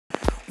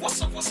What's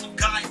up,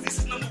 guys? This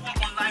is number one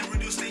online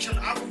radio station,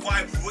 Afro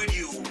Vibe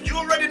Radio. You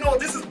already know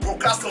this is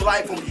broadcasting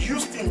live from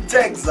Houston,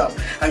 Texas.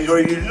 And you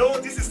already know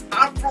this is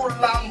Afro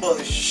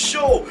Lamba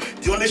Show.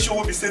 The only show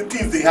will be saying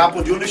things they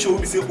happen. The only show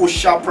will be saying, oh,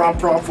 sharp, pram,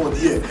 for the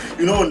year.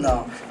 You know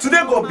now.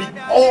 Today gonna be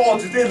all,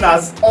 today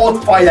nas all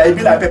fire. It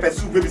be like pepper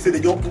soup, baby say they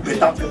just put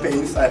better pepper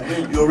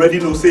inside. You already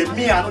know. Say,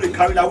 me, I know they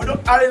carry that. We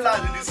don't carry that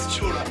in this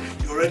show now.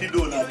 You already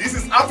know now. This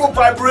is Afro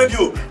Vibe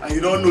Radio. And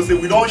you don't know, say,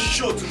 we don't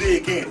show today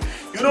again.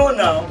 You know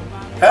now.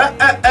 Let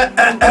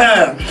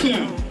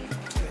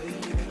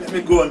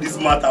me go on this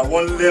matter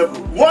one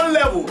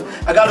level.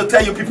 I gotta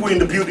tell you people in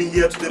the building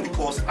here today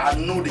because I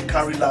know they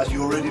carry last.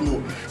 You already know.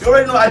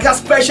 I got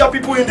special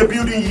people in the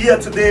building here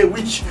today,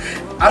 which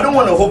I don't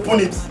want to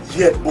open it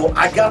yet, but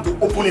I got to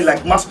open it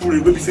like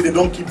masquerade. Maybe say they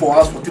don't keep our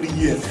house for 3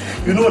 years.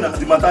 You know that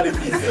the matter they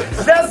be.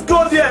 Let's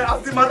go there.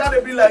 As the matter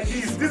they be like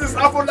this. This is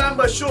Afro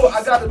Lamba Show.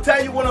 I got to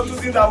tell you one or two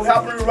things that will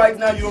happen right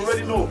now. You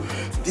already know.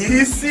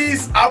 This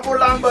is Afro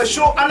Lamba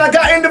Show, and I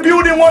got in the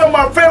building one of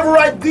my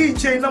favorite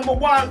DJ, number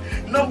one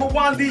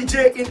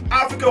DJ in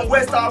Africa,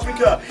 West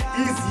Africa.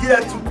 He's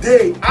here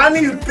today, and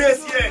he's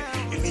based here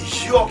in New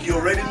York. You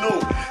already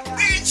know.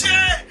 DJ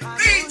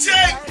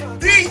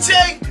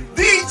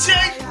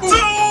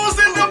Tunez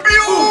in the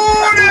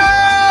building.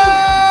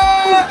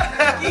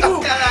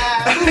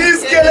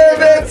 He's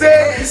Kelebete.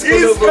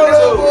 He's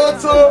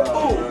Koloboto.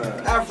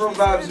 Afro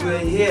Vibes, we're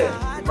here.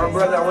 My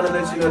brother, I want to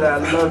let you know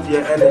that I love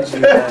your energy,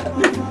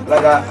 man.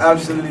 Like, I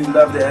absolutely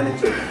love the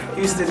energy.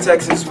 Houston,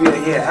 Texas, we are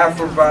here.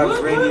 Afro Vibes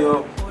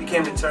Radio. We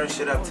came to turn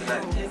shit up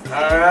tonight.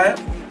 Alright?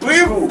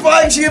 We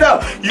fight shit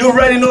up. You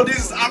already know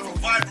this is Afro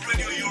Vibe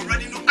Radio. You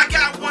already know. I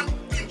got one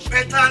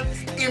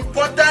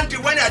important,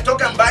 when I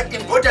talk about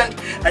important,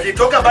 I they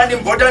talk about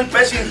important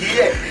person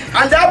here.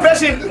 And that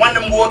person, one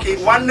them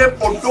working, one them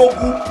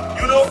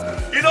Odogu, you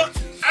know.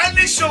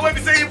 Any show where we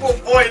say Igbo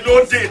boy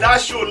no day, that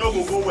show no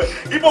go well.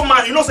 Igbo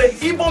man, you know say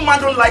Igbo man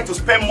don't like to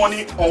spend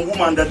money on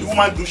woman. That the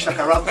woman do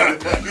shakara.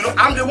 You know,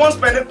 I'm the one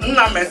spending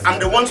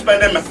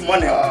my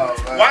money.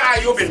 Why are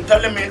you been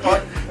telling me?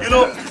 You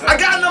know, I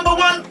got number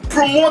one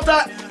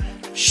promoter,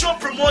 show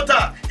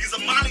promoter. He's a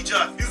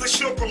manager. He's a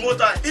show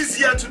promoter. He's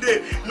here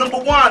today. Number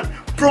one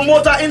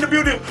promoter in the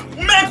building.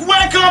 Make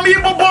welcome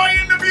Igbo boy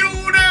in the building.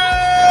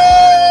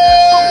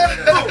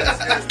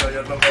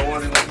 You're number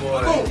one in the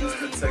boy.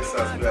 Houston,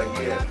 Texas, we are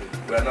here.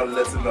 We are not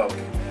letting up.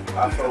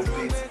 Afro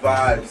beats,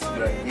 vibes,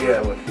 we are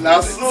here.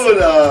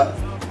 Nasuna.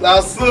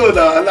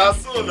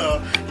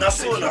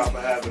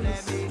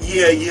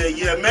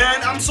 Yeah,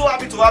 man. I'm so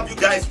happy to have you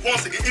guys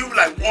once again. Even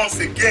like once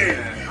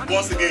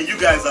again, you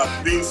guys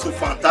have been so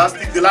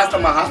fantastic. The last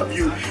time I have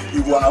you,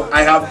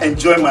 I have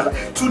enjoyed my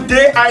life.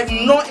 Today,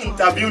 I'm not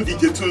interviewing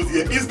DJ Tunez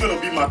here. He's gonna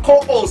be my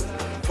co-host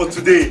for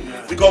today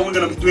because we're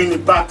gonna be doing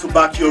it back to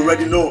back. You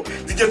already know.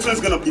 DJ Tunez is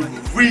gonna be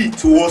free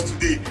to us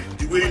today.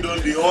 The way you don't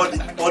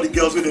all the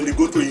girls when they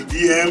go to in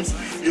DMs,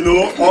 you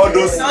know, all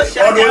those no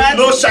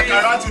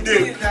shakara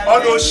today,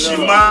 all those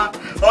shima,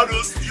 all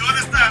those, you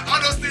understand, all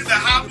those things that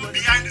happen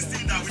behind the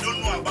scene that we don't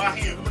know about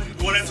him.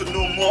 We wanted to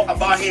know more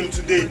about him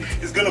today.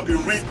 It's gonna be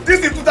real. This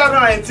is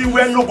 2019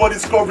 where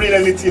nobody's covering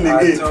anything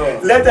again.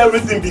 Let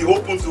everything be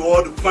open to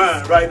all the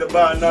fans right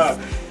about now.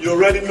 You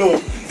already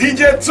know.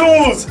 DJ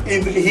Tunez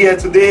in here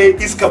today.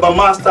 He's Kaba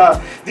Master.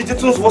 DJ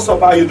Tunez, what's up?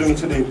 How are you doing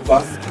today,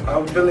 boss?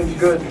 I'm feeling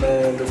good,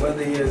 man. The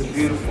weather here is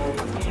beautiful.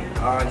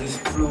 I just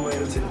flew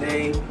in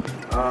today.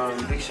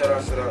 Big shout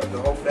out to the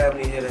whole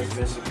family here that's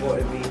been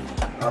supporting me.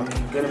 I'm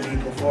gonna be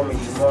performing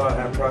tomorrow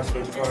at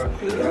Prospect Park,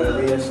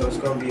 Galleria, so it's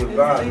gonna be a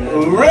vibe, man.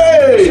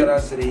 Hooray! Big shout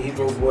out to the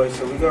Igbo boys.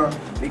 So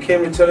we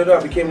came to turn it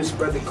up. We came to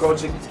spread the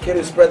culture. Came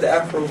to spread the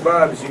Afro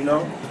vibes, you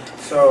know.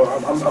 So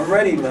I'm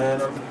ready,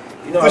 man.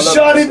 You know,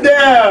 shut it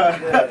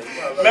down, yeah,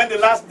 man.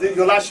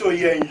 Your last show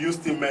here in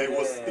Houston, man,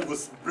 it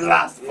was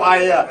blast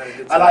fire,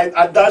 and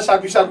I done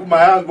shaku my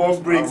hand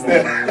both breaks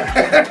there.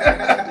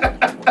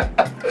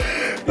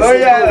 Oh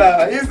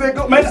yeah, he's a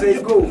good man.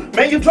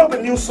 Man, you dropped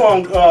a new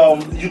song.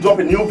 You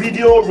dropped a new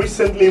video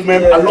recently,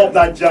 man. I love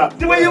that job.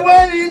 The way you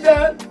wear it,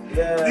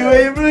 the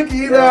way you look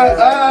it, oh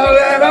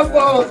man, that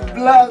song was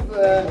blast,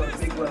 man.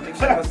 Big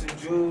shout outs to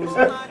Jules.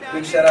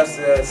 Big shout outs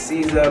to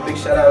Caesar. Big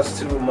shout outs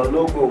to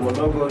Malogo.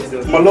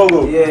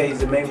 Malogo. Yeah, he's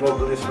the main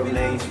vocalist from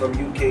there. He's from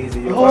UK. He's a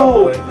Yoruba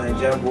boy,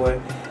 Nigerian boy.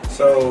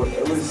 So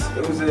it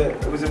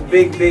was a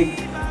big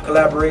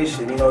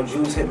collaboration. You know,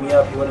 Jules hit me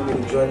up. He wanted me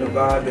to join the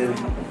vibe, and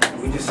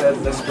we just said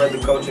let's spread the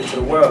culture to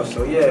the world.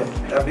 So yeah,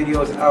 that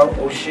video is out.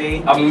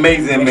 O'Shea.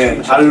 Amazing,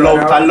 man. I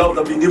love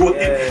the video.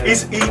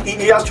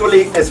 He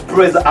actually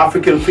expressed the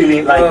African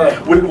feeling. Like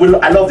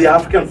I love the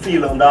African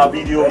feel on that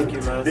video. Thank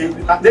you, man.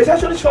 They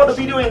actually shot the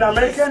video in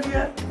America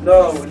here.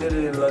 No, we did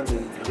it in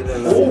London.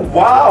 Oh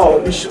wow!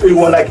 It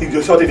was like he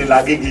just shot it in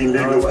Lagegi in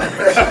Lagos.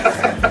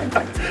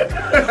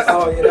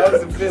 Oh yeah, that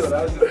was the feel.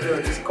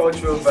 Just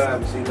cultural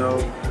vibes, you know.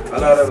 A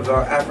lot of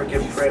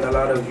African print, a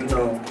lot of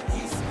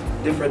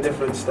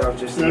different stuff,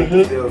 just to make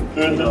it feel,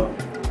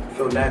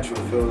 feel natural,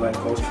 feel like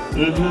culture,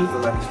 feel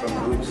like it's from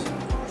the roots.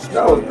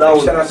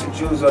 Shout out to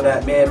Jules on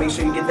that, man. Make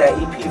sure you get that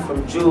EP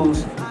from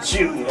Jules.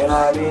 You know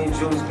what I mean?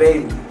 Jules,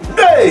 baby.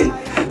 Hey,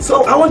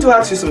 so I want to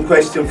ask you some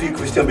questions, few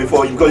questions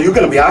before you, because you're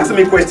gonna be asking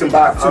me questions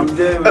back too.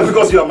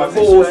 Because you are my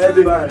co-host. It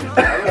be like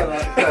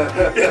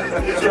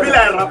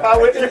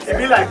rapper.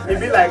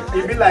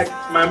 It be like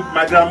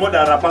my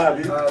grandmother rapper.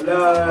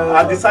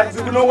 I decided,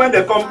 you know, when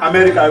they come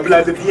America, I be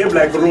like they behave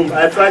like Rome.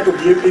 I try to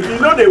behave. If you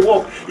know they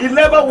work, it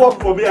never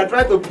worked for me. I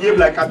try to behave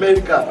like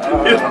America.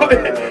 You know,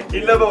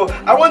 it never work.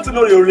 I want to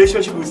know your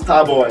relationship with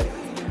Starboy.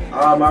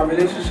 My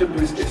relationship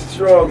is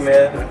strong,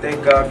 man. I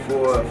thank God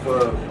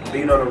for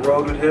being on the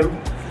road with him.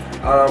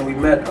 We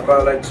met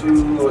about like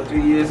 2 or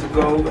 3 years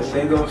ago in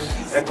Lagos,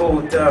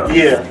 Echo Hotel.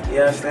 Yeah.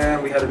 You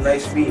understand? We had a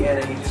nice meeting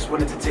and he just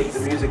wanted to take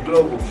the music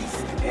global.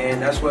 And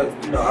that's what,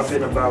 you know, I've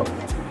been about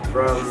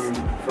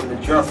from the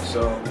jump.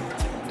 So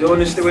doing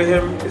this with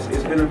him, it's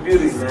been a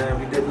beauty,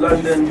 man. We did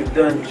London, we've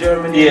done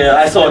Germany. Yeah,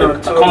 I saw the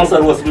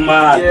concert was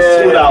mad.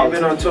 Yeah, we've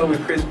been on tour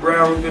with Chris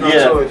Brown, we've been on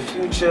tour with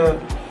Future.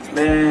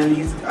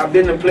 Man, I've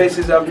been to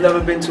places I've never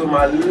been to in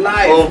my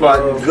life. Oh my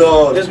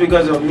God! Just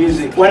because of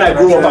music. When I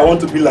grow up, I want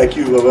to be like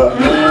you, Baba.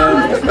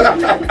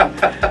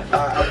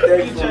 I'm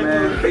thankful,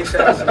 man. Big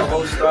shout out to the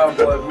whole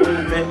Starboy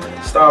movement,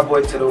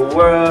 Starboy to the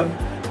world.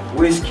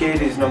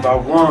 Wizkid is number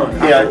one.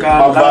 Yeah,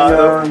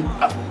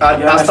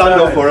 I stand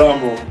up for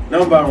Rambo.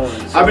 Number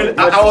one. So I mean,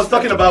 I was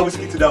talking about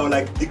Wizkid today. I was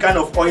like, the kind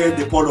of oil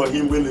they pour on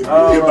him when they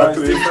get back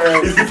to it.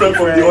 It's different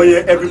from the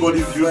oil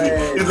everybody's using.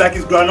 It's like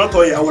it's groundnut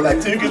oil. I was like,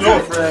 thinking, no,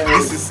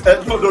 this is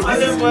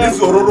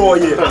Ororo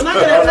oil. I'm not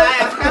gonna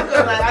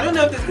lie, I don't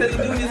know if it's because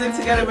you do music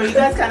together, but you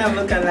guys kind of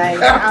look alike.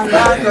 I'm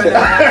not gonna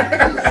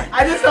lie.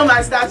 I just saw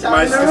my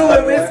Snapchat in the room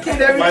with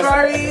Wizkid,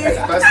 everybody.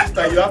 My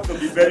sister, you have to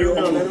be very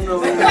humble.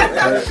 You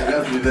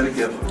have to be very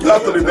careful. You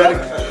have to be very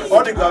careful.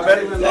 All the girls are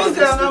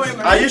very.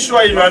 Are you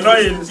sure you are not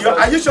in?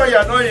 Are you sure you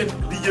are not in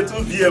DJ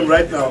Tunez VM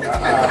right now?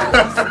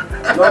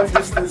 long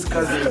distance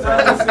cousins.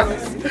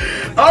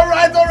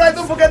 Alright,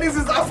 don't forget this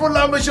is Afro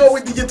Lamba Show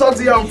with DJ Tunez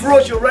and Pro.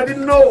 You already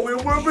know we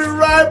will be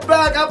right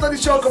back after the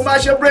show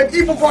commercial break.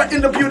 Evil Boy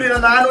in the building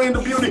and I know in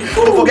the building.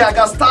 Don't forget I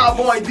got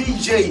Starboy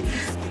DJ,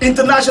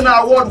 international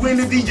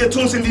award-winning DJ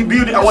Tunez in the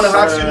building. I want to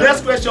ask you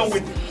next question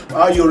with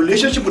your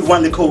relationship with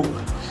One Nicole.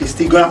 We're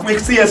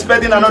still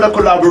expecting another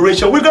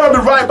collaboration. We're gonna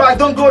be right back.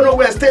 Don't go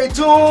nowhere. Stay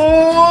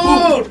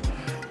tuned.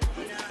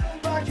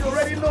 You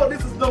already know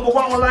this is #1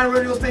 online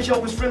radio station.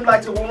 We stream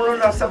like to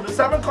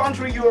 177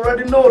 countries. You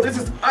already know this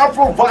is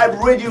Afro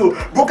Vibe Radio,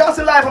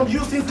 broadcasting live from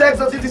Houston,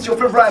 Texas. This is your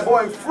favorite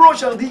boy,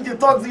 Frosh and DJ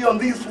Tunez on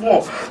this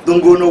one.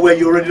 Don't go nowhere.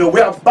 You already know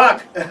we are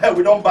back.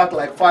 We don't back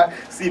like 5.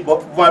 See,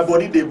 but my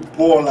body they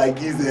ball like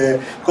this.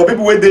 Because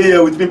people were there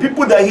here with me.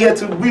 People that are here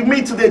with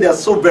me today, they are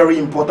so very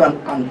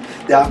important and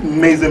they are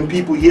amazing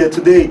people here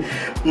today.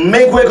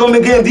 Make welcome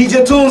again,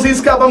 DJ Tunez, his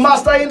Kappa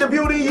Master in the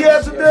building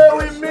here today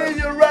with me.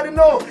 You already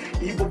know.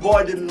 Evil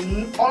Boy, the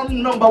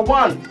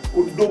 #1,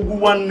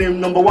 Odogu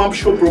name, #1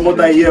 show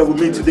promoter here with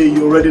me today.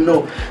 You already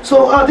know.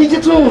 So, DJ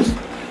Tunez,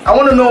 I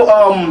want to know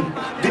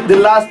the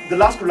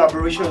last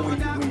collaboration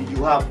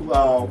you have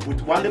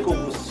with Wandeko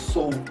was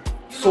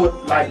so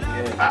like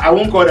I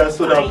won't call that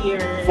so that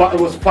it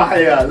was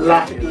fire,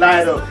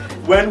 light up.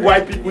 When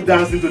white people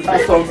dance into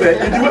that song,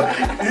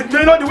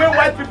 you know the way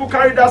white people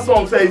carry that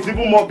song, it's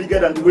even more bigger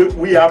than the way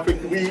we black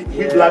people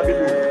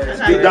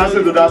they dance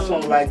into that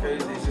song like.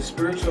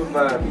 Spiritual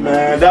vibe,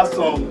 man. That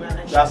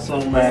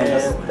song,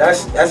 man.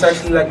 That's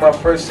actually like my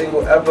first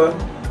single ever.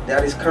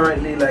 That is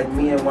currently like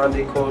me and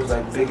Wandeko's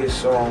like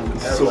biggest song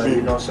ever. So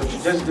you know, so to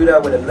just do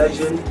that with a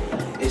legend,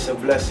 it's a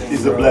blessing.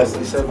 It's a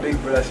blessing. It's a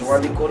big blessing.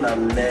 Wandeko na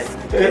let.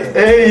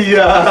 Hey,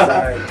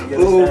 yeah. In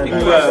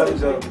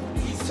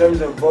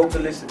terms of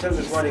vocalists, in terms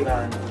of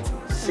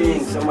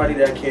seeing somebody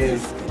that can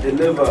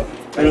deliver.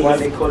 Like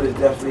Wandeko is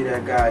definitely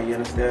that guy. You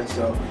understand?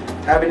 So.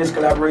 Having this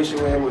collaboration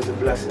with him was a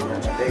blessing,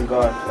 man. I thank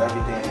God for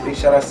everything. Big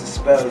shout outs to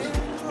Spells.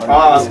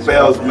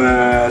 Spells,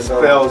 man.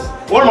 Spells.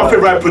 One of my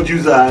favorite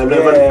producers.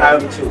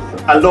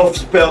 I love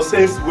Spells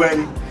since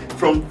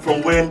from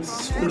when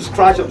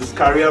scratch of his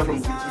career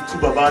from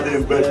Baba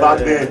then, but back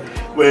then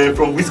when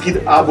from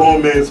Wizkid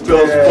album, man,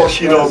 Spells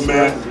fuck it up,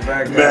 man.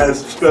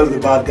 Spells the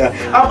bad guy.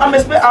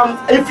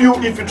 If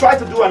you try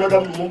to do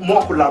another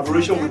more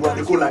collaboration with what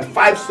they call like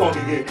 5 songs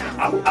again,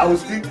 I will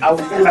feel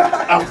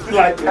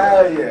like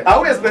I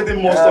was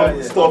expecting more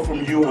stuff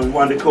from you and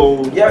One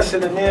Nicole. Yes,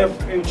 in the near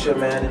future,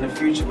 man, in the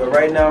future. But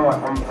right now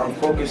I'm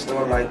focused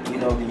on like the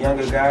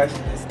younger guys.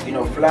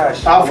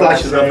 Flash.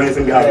 Flash is an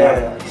amazing guy.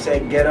 Yeah, he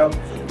said Get Up.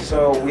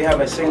 So we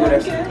have a single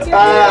that's he's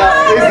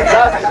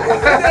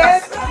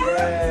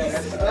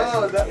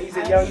a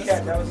young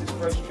cat. That was his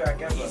first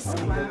track ever.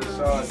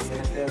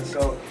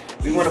 So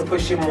we want to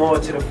push him more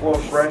to the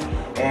forefront,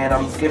 and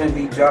I'm gonna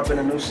be dropping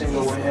a new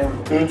single with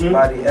him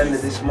by the end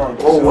of this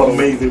month. Oh, so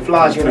amazing!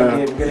 Flash, we're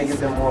gonna give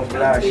them more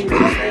flash.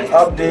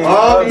 Update.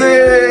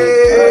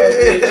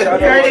 You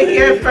heard it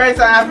here first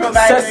on Afro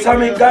Vibe.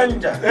 Sesame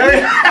ganja.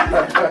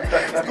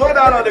 Go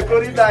down on the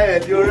coding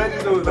diet. You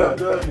already know that.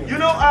 You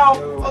know,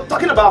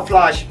 talking about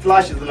Flash.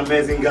 Flash is an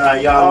amazing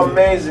guy.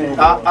 Amazing.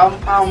 I'm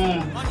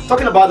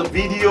talking about the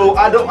video.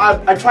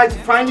 I tried to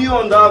find you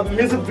on the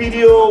music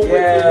video.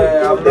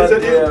 Yeah,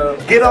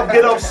 Get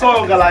Up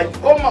song. Like,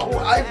 oh my,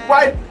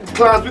 why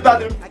class without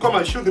them come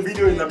and shoot the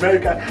video in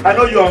America? I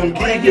know you're on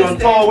gig, you're on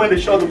tour when they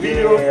shot the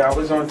video. Yeah, I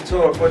was on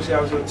tour. Unfortunately,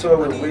 I was on tour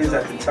with Wiz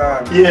at the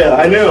time. Yeah,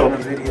 I know.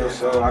 The video,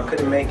 so I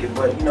couldn't make it.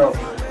 But you know,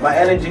 my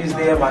energy is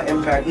there, my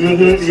impact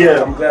is there.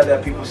 So I'm glad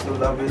that people still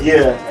love it.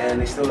 Yeah, and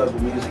they still love the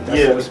music.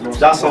 That's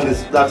that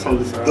song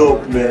is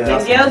dope, man. The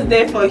girls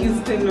there for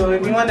Houston, though.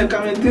 If you want to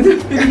come and do the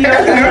video.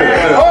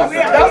 Oh,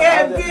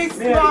 yeah, big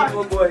small.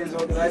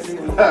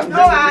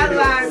 No, I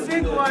lied.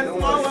 Big one,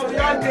 small one. We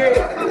all there.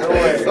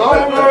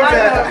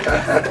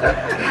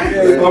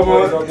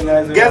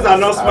 Guys are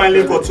not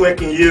smiling for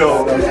twerking here.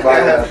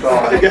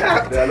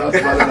 They're not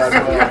smiling at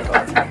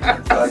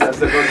all.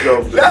 That's a good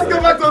job. Let's go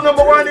back to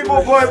number one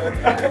Igbo boy.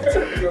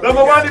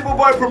 Number one Igbo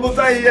boy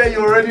promoter here. You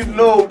already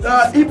know.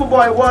 Igbo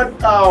boy,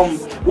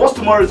 what's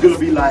tomorrow is gonna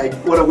be like?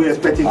 What are we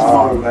expecting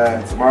tomorrow? Oh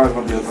man, tomorrow's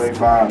gonna be a great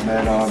vibe,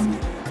 man.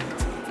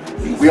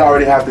 We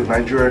already have the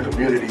Nigerian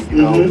community,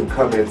 you know,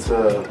 come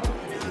into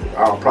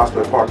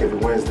Prospect Park every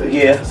Wednesday.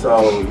 Yeah.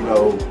 So, you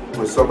know,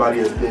 with somebody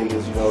as big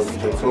as, you know,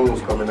 DJ Tunez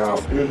coming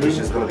out, it's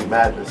just gonna be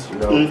madness, you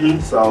know.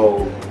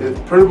 So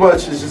pretty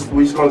much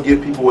we're just gonna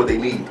give people what they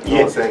need, you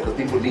know what I'm saying? Because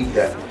people need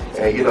that.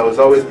 And you know, it's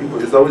always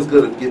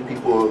good to give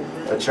people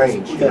a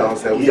change, you know what I'm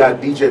saying? We got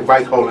DJ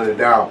Mike holding it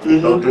down.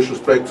 No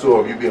disrespect to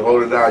him. You've been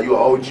holding it down, you're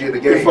an OG in the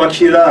game. Fuck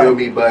shit up. You feel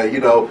me? But you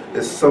know,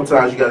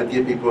 sometimes you gotta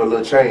give people a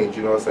little change,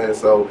 you know what I'm saying?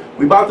 So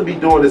we about to be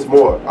doing this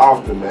more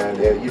often, man.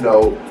 And you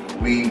know,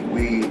 we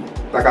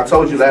like I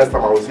told you last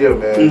time I was here,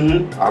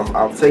 man,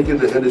 I'm taking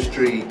the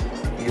industry,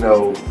 you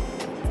know,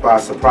 by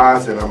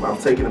surprise, and I'm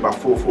taking it by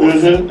full force.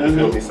 You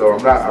feel me? So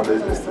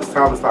it's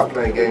time to stop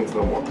playing games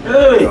no more.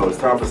 You know, it's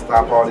time to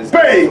stop all these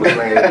games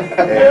playing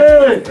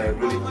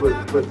and really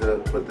put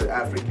the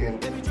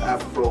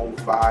Afro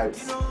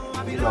vibes,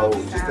 you know,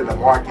 just in the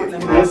market. You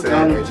know what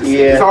I'm saying?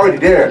 It's already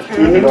there.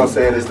 You know what I'm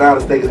saying? It's not a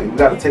statement. We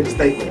got to take a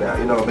statement now.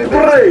 You know, maybe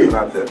it's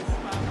out there.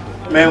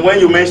 Man, when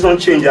you mention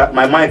change,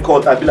 my mind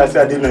caught. I feel like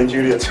I did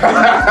Nigeria. So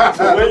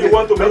when you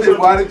want to mention,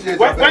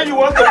 when you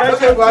want to mention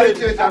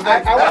change, I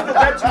want to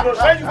let you know.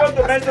 When you want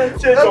to mention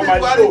change on my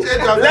show,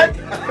 let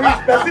be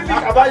specific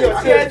about your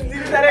change.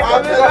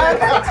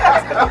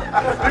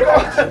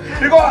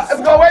 because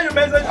when you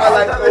mention, I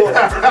like,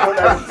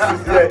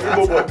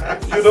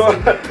 you know.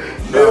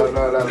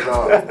 No, that's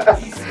all.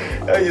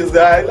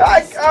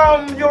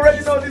 You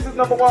already know this is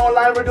 #1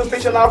 online radio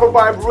station, Afro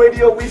Vibe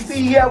Radio. We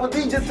see here with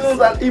DJ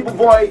Tunez and Igbo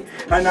Boy,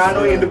 and I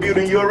know in the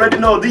building. You already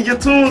know DJ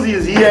Tunez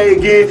is here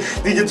again.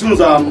 DJ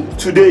Tunez,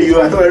 today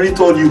I already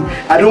told you.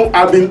 I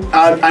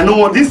know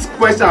what this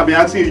question I've been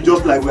asking you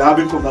just like we're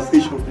having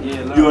conversation.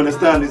 Yeah, you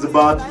understand? It's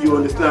about you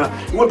understand.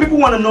 When people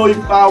want to know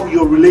how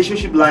your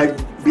relationship be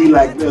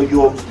like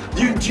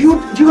do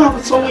you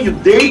have someone you're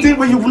dating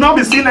when you've not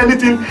been seeing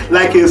anything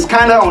like a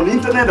scanner on the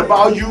internet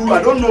about you?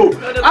 I don't know.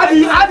 How do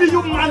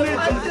you manage?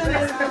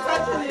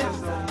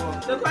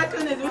 The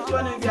question is which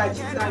one of you are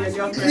cheating on your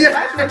girlfriend?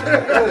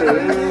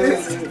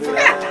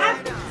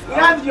 We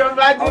have your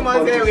black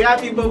demons there, we have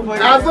people for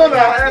you.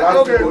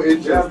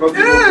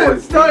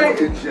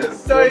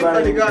 Story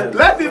for the God.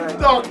 Let him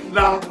talk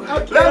now.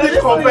 Okay, let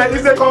him confess.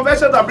 It's a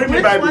confession that brings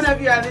me Bible. Which one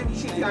of you are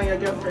cheating on your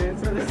girlfriend?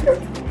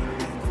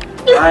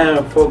 I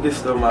am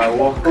focused on my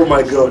work. Oh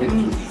my God.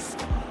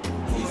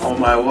 On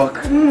my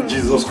work.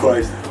 Jesus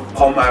Christ.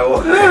 On my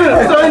work.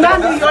 So in that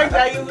New York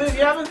that you live,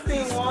 you haven't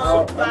seen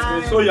one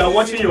time. So you are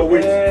watching your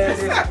weight.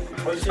 You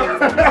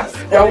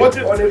are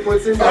watching on the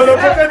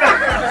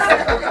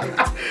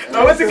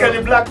Now what can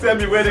the black tell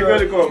me where they're going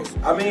to come?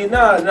 I mean,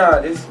 nah,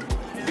 there's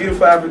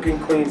beautiful African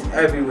queens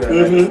everywhere.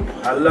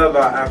 Like, I love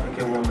our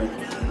African women,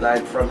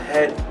 like from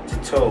head to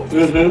toe. You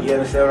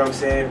understand what I'm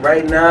saying?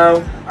 Right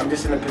now, I'm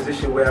just in a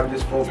position where I'm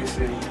just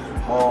focusing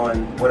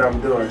on what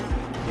I'm doing.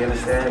 You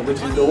understand?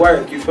 Which is the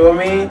work, you feel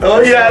me?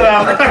 Oh yeah,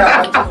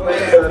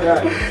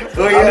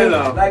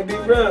 no. Like be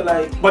real,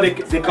 like. But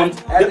they come.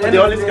 They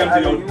always come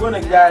to you. You want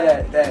a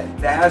guy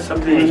that has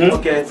something to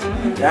look at,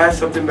 that has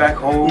something back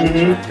home,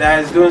 that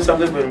is doing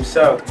something for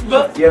himself.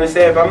 But you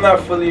understand? If I'm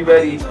not fully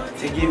ready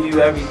to give you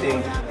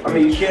everything, I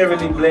mean, you can't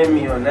really blame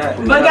me on that.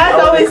 But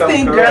guys always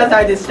think girls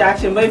are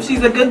distraction. But if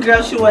she's a good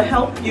girl, she will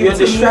help you. You're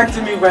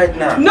distracting me right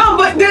now. No,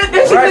 but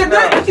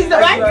if she's the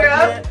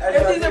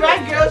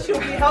right girl, she'll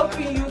be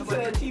helping you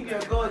to achieve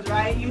your goals,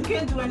 right? You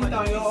can't do anything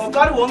on your own.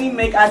 God will only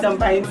make Adam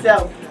by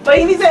himself. But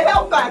he needs a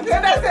helper.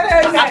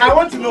 I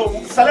want to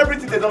know,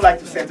 celebrities, they don't like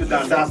to settle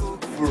down. That's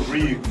be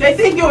real. They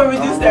think you will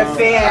reduce their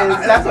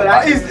fans. That's what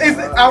I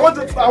I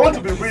want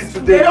to be real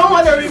today. They don't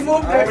want to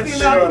remove their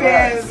female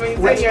fans when you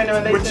say you're in a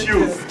relationship. With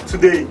you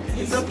today.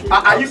 It's okay.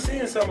 Are you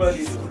seeing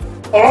somebody?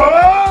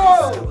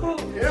 Oh!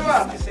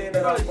 Yeah. You're saying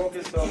that I'm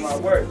focused on my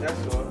work,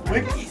 that's all.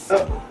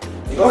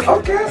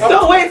 Okay.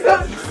 So wait, so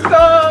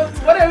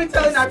what are we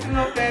telling our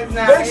female fans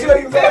now? Make sure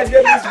you go and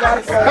get this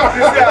microphone.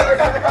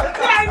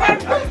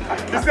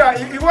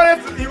 He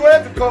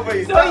wanted to cover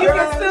it. So you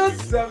can still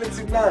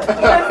 79. You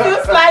can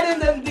still slide in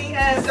them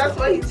DMs. That's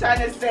what he's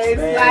trying to say.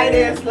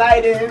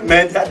 Slide in.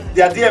 Man,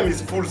 their DM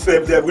is full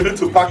safe there. We need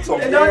to pack some.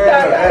 They don't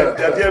tell that.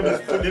 Their DM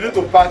is full. You need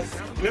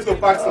to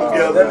pack some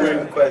girls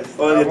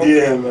on the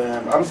DM.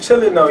 Man. I'm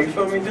chilling now. You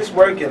feel me? Just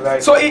working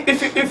like. So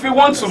if you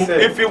want to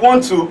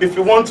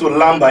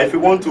lamba, if you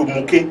want to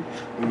muke,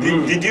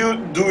 did you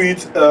do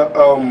it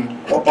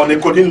on a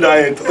coding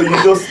diet or you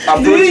just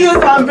approach? Do you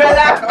use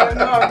umbrella or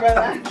no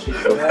umbrella?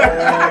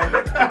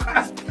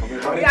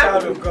 I'm a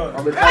child of God.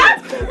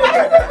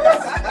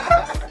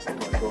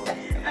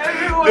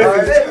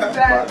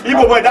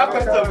 Ibo boy, that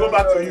question go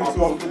back to you too.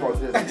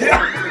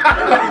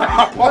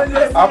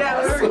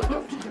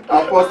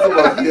 Apostle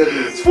was here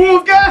this.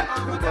 Fuga!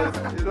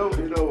 You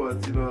know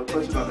what?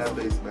 Touching on that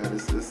base, man.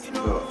 It's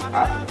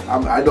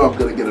I know I'm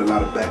gonna get a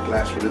lot of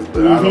backlash for this,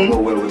 but I don't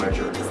know where we're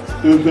Nigerian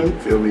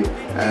girls. Feel me?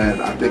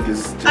 And I think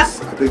it's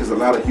a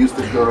lot of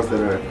Houston girls that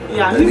are.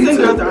 Yeah, Houston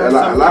girls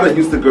are. A lot of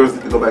Houston girls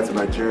need to go back to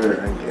Nigeria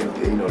and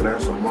learn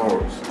some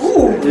morals.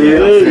 Ooh.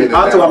 Yeah.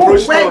 How to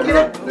approach Wait, Learn can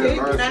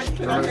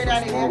I say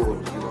that again?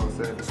 morals. You know what I'm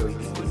saying? Because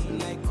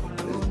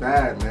it's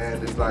bad, man.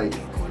 It's like.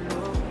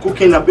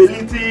 Cooking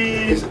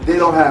ability. They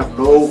don't have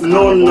no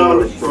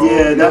knowledge, bro.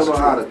 Yeah, you don't know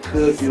how to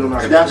cook. You don't know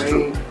how to that's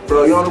train, true.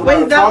 bro. You don't know Wait, how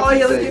to is that talk all these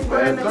you're days, looking for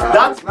man. in a man?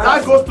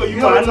 That goes to you.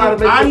 You don't even know how to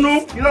make I know. You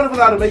don't even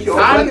know how to make your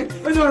own money.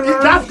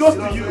 That goes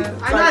to you.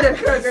 I know how to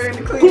cook in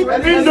the Cook clean.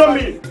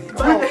 Indomie.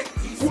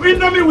 Cook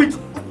Indomie with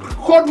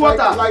cold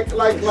water. Like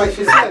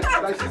she said,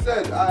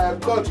 I am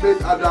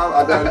confident, and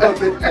I'm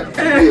confident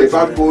to be a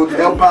backbone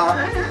helper.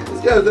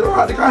 Yeah, they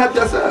can't help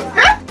themselves.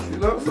 You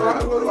know, so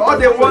all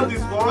they want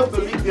is for us to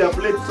lick their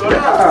plate. Sorry.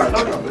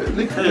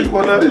 Lick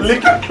what kind of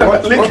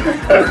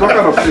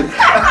shit?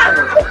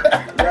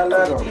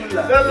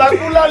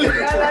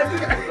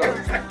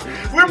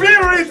 We're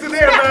being real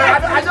today,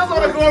 man. I just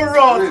want to go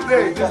raw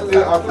today.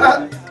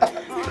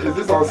 Is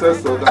this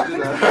ancestor?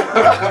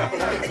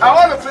 I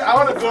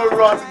want to go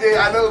raw today.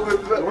 I know. I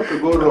want to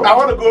go raw. I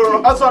want to go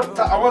raw. Also,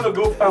 I want to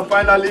go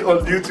finally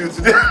on YouTube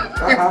today.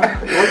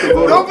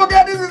 Don't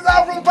forget, this is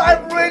Afro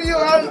Vibe Radio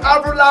and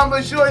Afro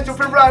Lamba Show. It's your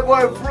favorite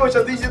boy, Approach,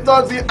 and DJ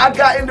Toxie. I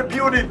got in the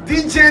building.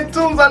 DJ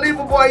Tunez and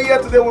Evil Boy here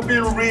today. We'll be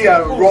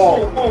real raw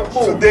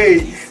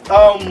today.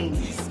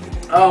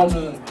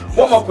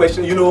 One more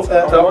question. You know,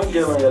 one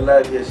girl on your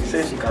live here. She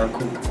says she can't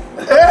cook.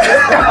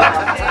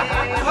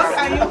 What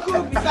can you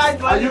cook besides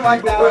what you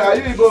like that? Are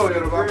you Igbo or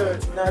Yoruba?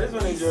 Nah, this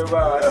one is Yoruba. I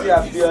see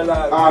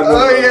Abiola.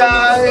 Oh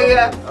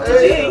yeah.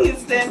 DJ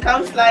Houston,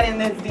 come slide in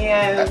the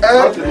DM.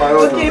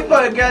 Looking for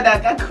a girl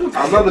that can cook.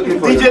 I'm not looking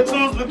for DJ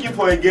Tunez looking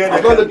for a girl.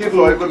 I'm not looking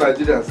for even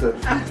Nigerian self.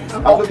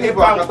 I'm looking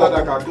for a Akata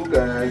that can cook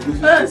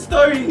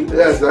Story.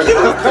 Yes.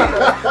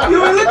 You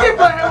were looking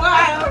for a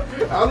while.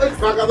 I'm looking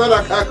for Akata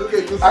that can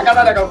cook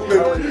Akata that can cook.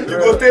 You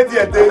go stay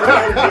there.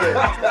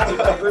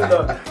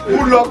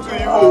 Good luck to you.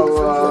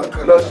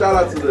 No, shout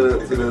out to the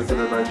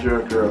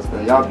Nigerian girls,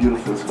 man. Y'all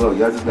beautiful as fuck.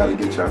 Y'all just gotta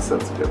get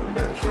yourselves together, man.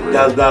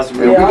 That's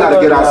real. We gotta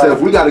get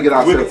ourselves. We gotta get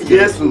ourselves together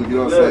yes, too. You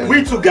know what I'm saying?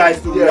 We two guys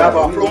too. We have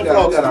our own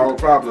flaws. We got our own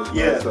problems.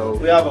 Yeah. Man, so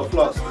we have a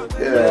flaws.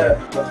 Yeah.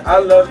 I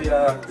love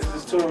y'all. This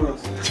is Tunez.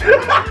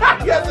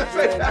 Yes,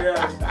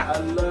 I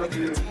love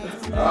you.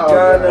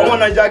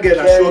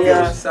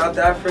 Ghana, South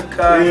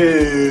Africa,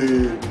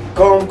 hey.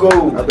 Congo,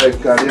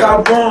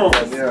 Gabon.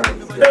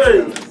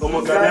 Hey,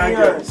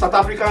 South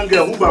African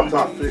girl,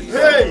 Ubamba.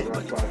 Hey,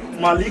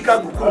 Malika I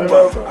don't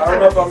know if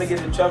I'm gonna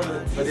get in trouble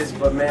for this,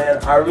 but man,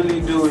 I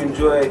really do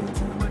enjoy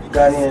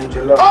Ghanaian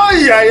jollof. Oh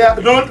yeah.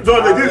 Don't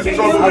this is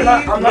trouble.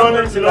 I'm not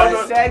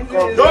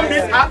Don't be.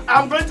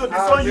 I'm going to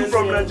disown you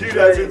from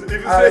Nigeria if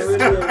you I say.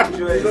 really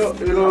enjoy it.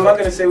 I'm not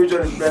gonna say which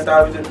one is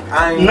better.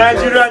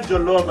 Nigerian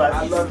jollof,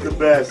 I love the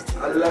best.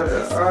 I love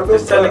it.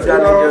 Just tell the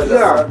Ghanaian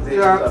girls.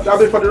 Yeah. I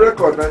mean, for the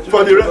record, man.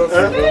 For the record.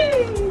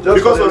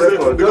 Because of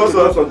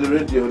the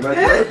radio,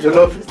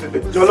 jollof is the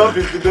best. Jollof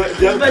is the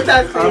best. And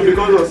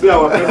because of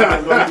our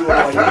president don't do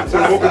our youth, so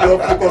we don't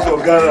focus on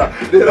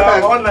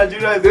Ghana. All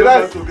Nigeria is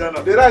going to Ghana.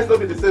 The rice don't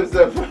be the same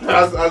self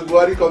as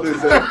Buhari called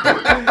himself.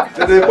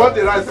 They bought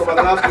the rice from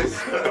another place.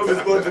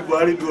 It's called the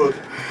Buhari God.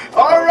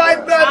 All right,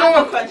 I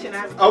have a question.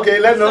 Okay,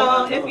 let's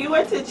know. So, if you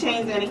were to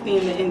change anything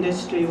in the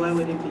industry, what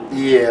would it be?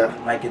 Yeah.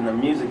 Like in the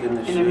music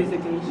industry. In the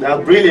music industry.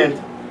 That's brilliant.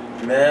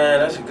 Man,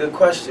 that's a good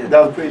question.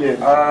 That's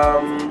brilliant.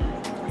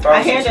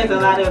 I hear there's a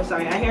lot of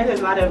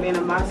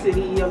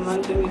animosity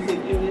among the music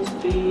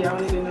industry. I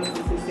don't even know if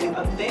it's the same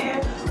up there,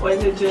 or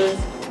is it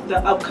just the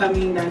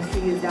upcoming that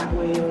see it that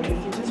way, or if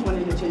you just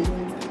wanted to change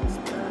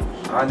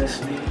it?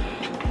 Honestly,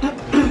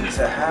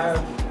 to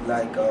have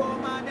like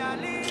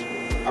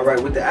all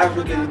right, with the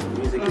African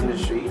music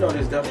industry, you know,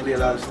 there's definitely a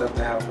lot of stuff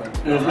that happens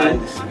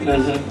behind the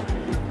scenes.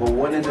 But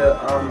one of the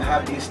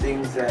happiest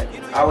things that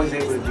I was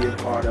able to be a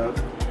part of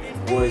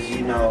was,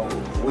 you know,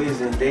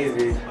 Wiz and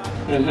David.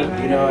 You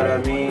know what I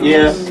mean?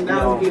 Yeah. You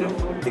know,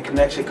 the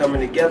connection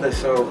coming together.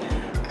 So,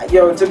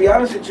 yo, to be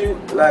honest with you,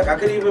 like, I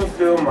could even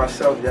feel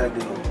myself that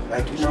day.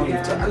 Like, you know,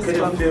 I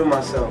couldn't feel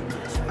myself.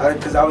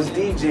 Because I was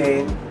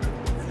DJing.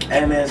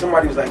 And then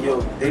somebody was like,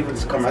 yo,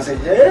 David's coming. I said,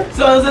 yeah?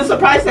 So it was a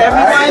surprise to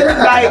everyone?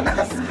 Like,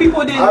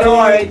 people didn't know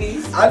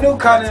already? I knew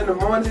kind of in the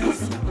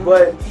mornings,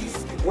 but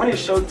when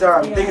it's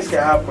showtime, things can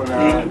happen.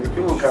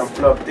 People can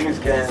flop, things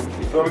can,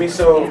 you feel me?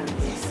 So,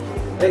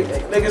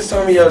 niggas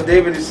told me, yo,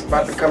 David is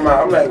about to come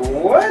out. I'm like,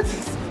 what?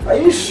 Are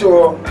you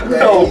sure?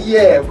 No.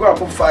 Yeah, go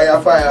put fire.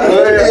 Go, fire.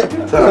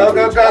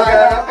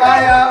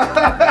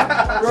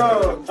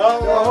 Bro, the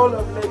whole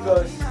of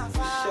Lagos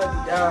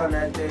shut down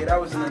that day. That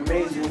was an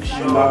amazing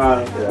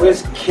show.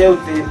 Wiz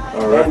killed it,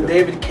 and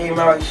David came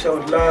out, he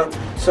showed love.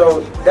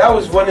 So that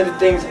was one of the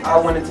things I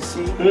wanted to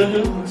see.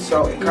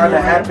 So it kind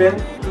of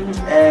happened,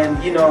 and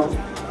you know.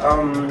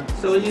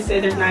 So would you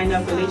say there's not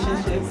enough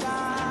relationships?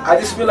 I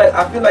feel like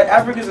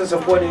Africans are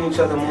supporting each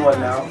other more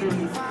now,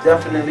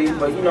 definitely.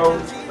 But you know,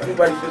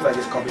 everybody feels like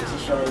it's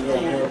competition,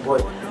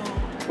 but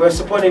we're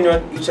supporting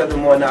each other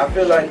more now. I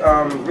feel like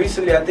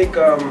recently, I think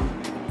the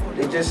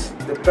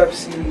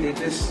Pepsi, they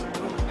just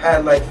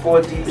had like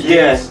 4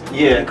 DJs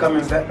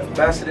becoming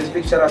ambassadors.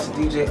 Big shout out to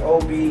DJ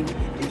Obi,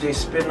 DJ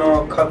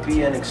Spinall,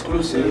 Cuppy, and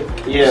Exclusive.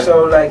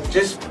 So like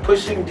just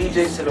pushing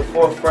DJs to the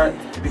forefront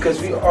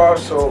because we are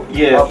so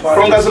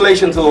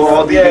Congratulations to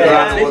all the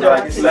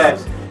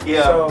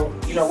So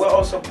you know we're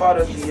also part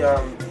of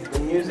the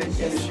music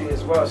industry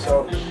as well.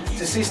 So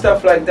to see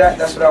stuff like that,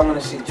 that's what I want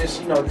to see.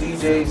 Just you know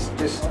DJs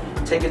just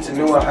take it to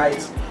newer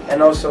heights,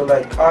 and also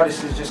like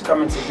artists just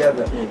coming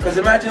together. Because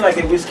imagine like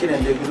a Wizkid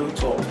and Davido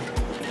tour.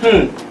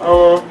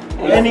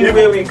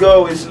 Anywhere we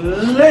go is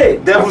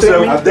lit. I think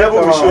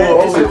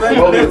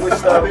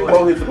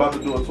Mohit's about to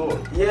do a tour.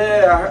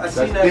 Yeah, I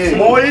seen that. I think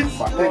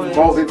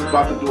Mohit's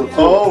about to do a tour.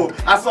 Oh,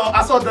 I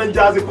saw Dan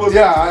Jazzy post.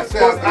 Yeah,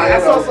 I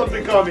saw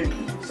something coming.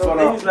 So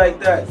things like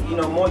that, you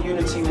know, more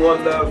unity, more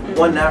love,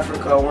 one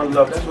Africa, one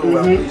love. That's what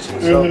we're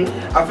preaching. So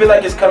I feel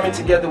like it's coming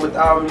together with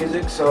our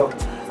music. So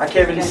I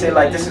can't really say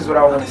like this is what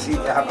I want to see.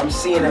 I'm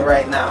seeing it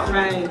right now.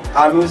 Right.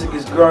 Our music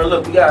is growing.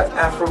 Look, we got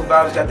Afro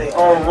vibes, got their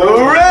own.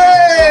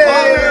 Hooray!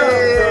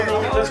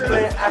 Just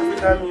playing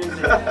African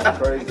music.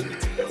 Crazy.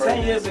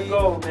 10 years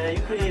ago, man,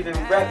 you couldn't even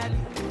rap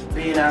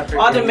being African.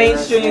 All the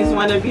mainstreams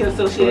want to be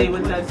associated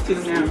with us too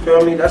now. You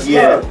feel me? That's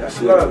love.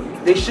 That's love.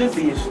 They should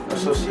be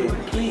associated.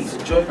 Please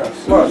join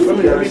us. Let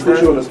me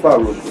put you on the spot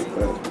real quick,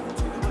 man.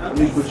 Let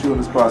me put you on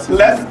the spot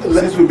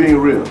since we're being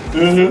real.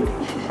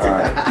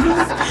 Alright.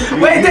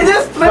 Wait, they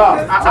just flip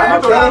this.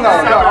 I'm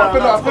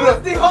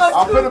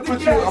gonna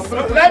put you on the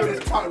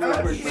spot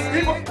real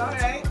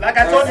quick. Like I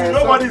told you,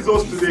 nobody's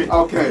host today.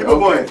 Okay,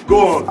 boy,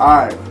 go on.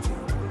 Alright.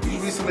 You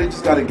recently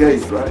just got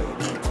engaged, right?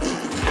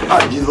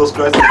 Jesus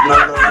Christ is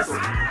not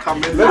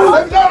come in. No.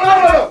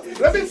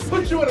 Let me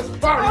put you on the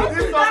spot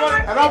real quick.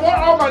 And I want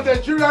all my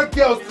Nigerian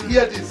girls to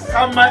hear this.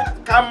 Can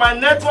my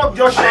network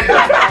just shut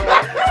down?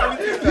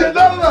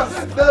 No.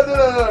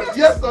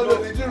 Yes or no?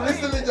 Did you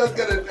recently just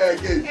get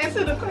engaged?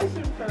 Answer the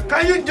question first.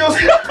 Can you just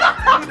do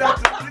that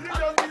to me?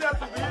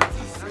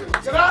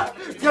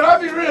 Can I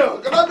be real?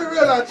 Can I be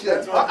real out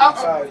here?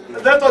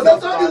 That's what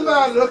this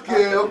man.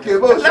 Okay.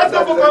 Let's go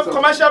for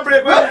commercial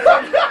break.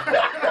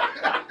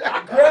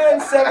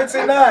 Grand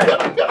 79.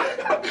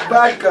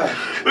 Bad guy.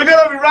 We're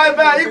gonna be right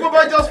back. Igbo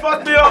boy just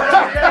fucked me up.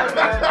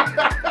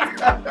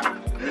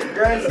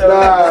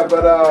 Nah,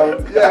 but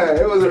yeah,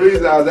 it was the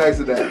reason I was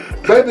asking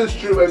that. Maybe it's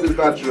true, maybe it's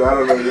not true. I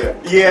don't know yet.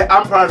 Yeah,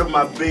 I'm proud of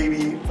my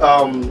baby.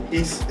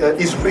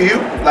 It's real.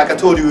 Like I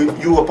told you,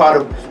 you are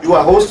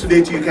a host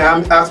today. So you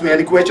can ask me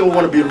any question. We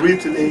want to be real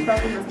today.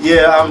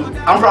 Yeah,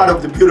 I'm proud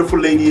of the beautiful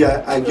lady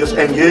I just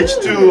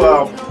engaged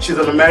to. She's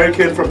an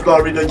American from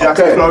Florida,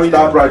 Jackson, Florida.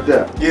 Stop right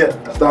there. Yeah,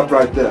 stop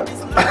right there.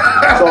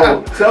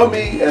 So tell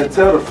me and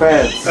tell the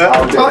fans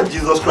out there.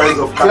 Jesus Christ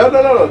of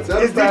no.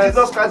 Tell it's the fans.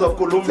 Jesus Christ of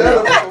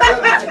Colombia.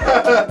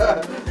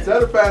 Tell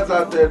the fans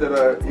out there that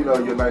are, you know,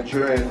 your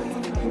Nigerian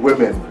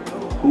women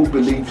who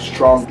believe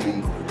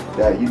strongly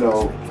that, you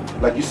know,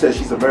 like you said,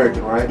 she's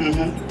American, right?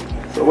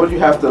 So what do you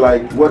have to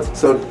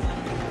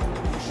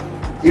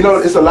you know,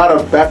 it's a lot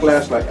of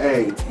backlash, like,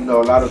 hey, you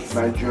know, a lot of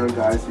Nigerian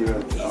guys here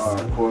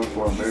are going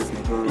for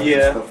American girls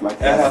and stuff like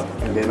that,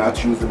 and they're not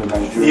choosing the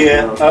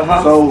Nigerian girls.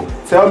 So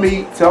tell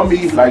me,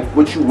 like,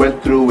 what you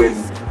went through and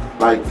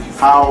like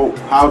how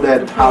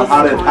that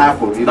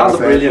happened. You know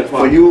what I'm saying?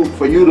 For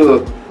you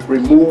to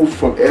remove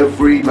from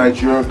every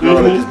Nigerian girl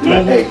and just be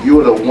like, hey,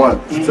 you're the one.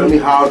 Tell me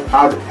how,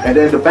 and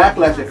then the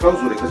backlash that comes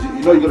with it, because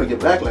you know you're gonna get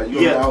backlash.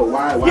 You're gonna be like, oh,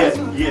 why is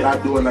he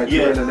not doing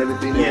Nigerian and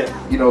everything?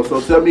 And, you know,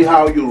 so tell me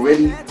how you're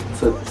ready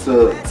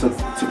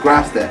to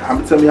grasp that.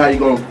 Tell me how you're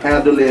gonna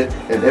handle it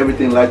and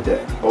everything like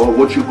that, or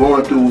what you're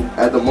going through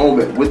at the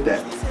moment with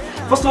that.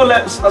 First of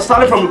all,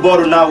 starting from the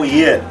bottom, now we're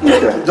here.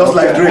 Just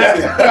like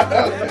Drake.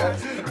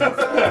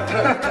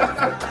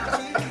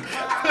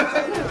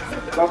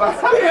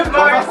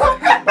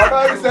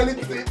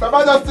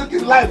 Baba just took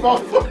his life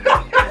off.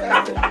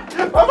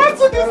 Baba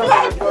took his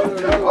life.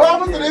 What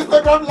happened to the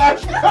Instagram live?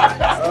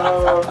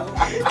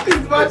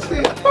 He's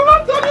watching. Baba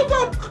took it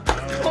off.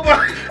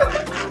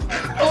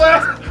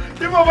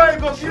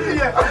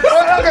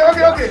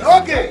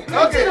 Okay.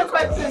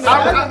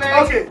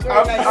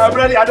 I'm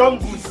ready. I don't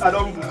boost.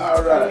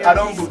 Alright. I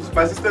don't boost.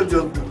 My sister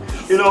just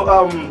boost. You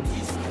know,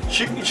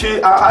 she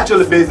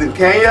actually based in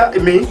Kenya,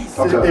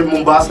 in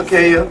Mombasa,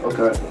 Kenya.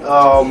 Okay.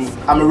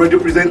 I'm a radio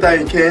presenter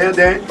in Kenya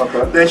then.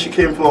 Okay. Then she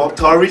came for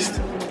tourist.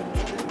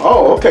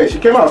 Oh, okay. She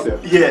came out there.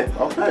 Yeah.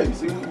 Okay. You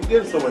see, you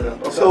get somewhere there.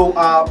 Okay. So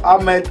I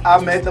met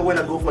her when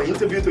I go for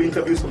interview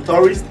some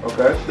tourists.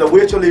 Okay.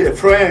 We're actually a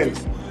friend.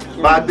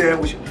 Back then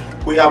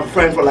we have a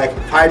friend for like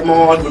 5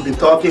 months. We've been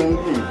talking.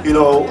 You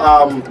know,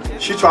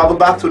 she traveled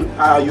back to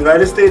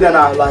United States, and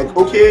I'm like,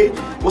 okay,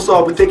 what's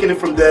up? We're taking it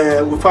from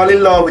there. We fell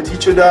in love with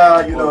each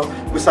other. You know,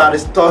 we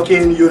started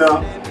talking. You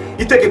know,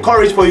 it takes a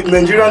courage for a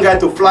Nigerian guy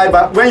to fly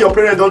back. When your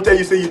parents don't tell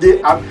you, say you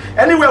did.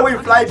 Anywhere where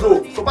you fly,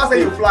 go. So pass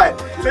say you fly.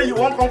 Say you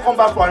want to come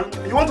back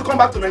you want to come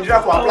back to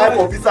Nigeria for apply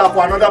for visa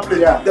for another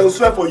place. Yeah. They'll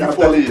swear for you.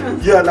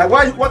 Yeah, like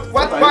why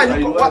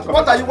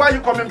are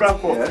you coming back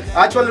for? Yes.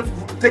 I actually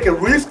take a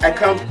risk. I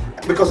come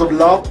because of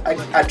love.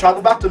 I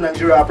travel back to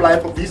Nigeria, apply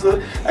for visa.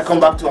 I come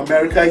back to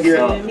America here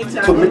to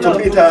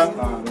meet her.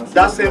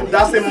 That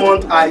same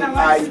month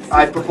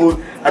I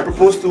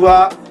proposed to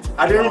her.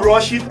 I didn't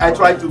rush it. I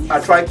tried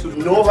to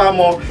know her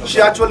more.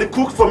 She actually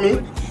cooked for me.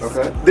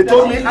 Okay. They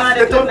told me.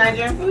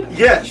 Nigerian food?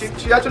 Yeah.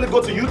 She actually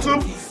go to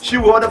YouTube. She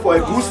will order for a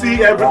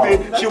goosey,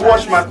 everything. Wow. She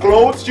wash my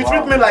clothes. She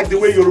treat me like the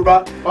way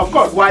Yoruba, of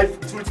course, wife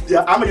treats.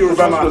 Yeah, I'm a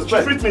Yoruba man. She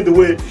treats me the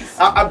way.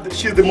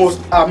 She's the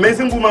most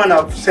amazing woman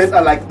I've said.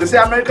 They say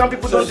American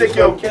people don't take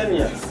care of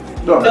Kenya.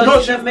 No,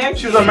 she's American.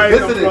 She's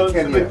American.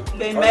 Kenya.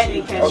 They met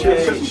in Kenya.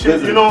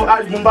 Okay. You know,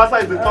 Mombasa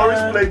is the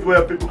tourist place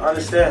where people. I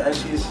understand, and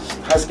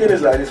her skin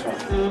is like this one.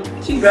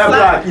 She's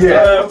black.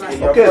 Yeah.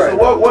 Okay. So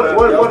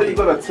what are you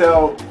gonna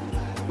tell?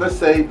 Let's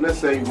say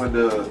when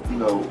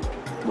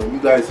when you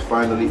guys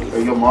finally,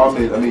 your mom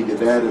and your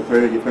dad and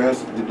your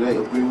parents, did they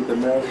agree with the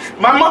marriage?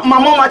 My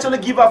mom actually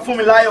give up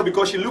Fumilayo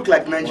because she looked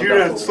like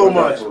Nigerian so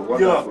much.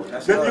 Wonderful.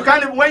 Yeah. You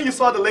can't even, when you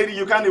saw the lady,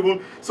 you can't even.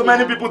 So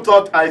many people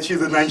thought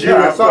she's a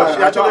Nigerian. Yeah,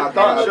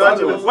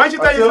 when she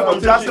tell you from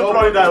Jackson,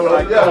 Florida, I was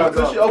like, yeah.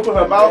 Until she opened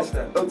her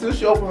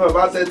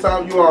mouth that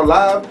time you were on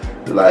live,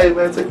 you're like, hey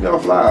man, take me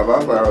off live. I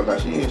was like, oh, no,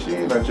 she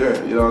ain't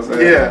Nigerian. You know what I'm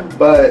saying? Yeah.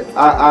 But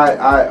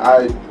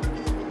I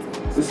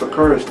it's a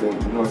courage thing, you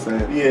know what I'm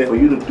saying? Yeah. For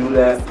you to do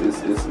that,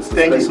 it's a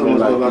statement, so much,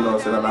 like, you know what I'm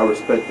saying? And I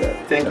respect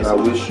that. Thank you. And I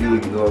wish you, a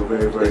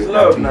very, very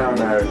happy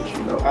marriage,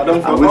 you know. I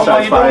wish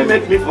I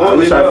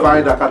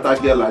find a Kata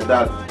girl like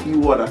that.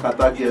 Keyword a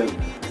Kata girl.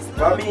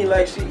 I mean,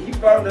 like he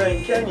found her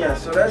in Kenya,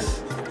 so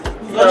that's.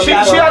 She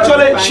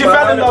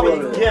fell in love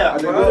with him. Yeah.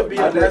 To be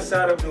on that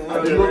side of the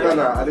world.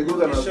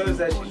 It shows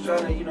that she's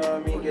trying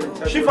to, get in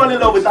touch. She fell in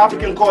love with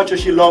African culture.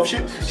 She loves.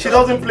 She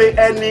doesn't play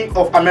any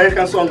of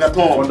American song at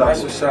all.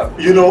 That's what's up.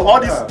 You know all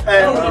this.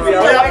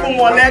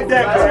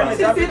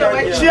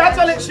 She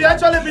actually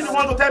been the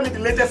one to tell me the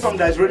latest song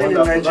that is written in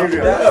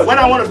Nigeria. When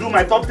I want to do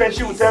my top 10,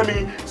 she will tell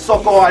me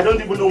Soko. I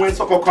don't even know when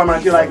Soko come,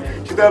 and she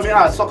tell me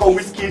Soko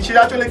whiskey. She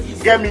actually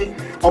get me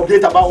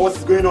update about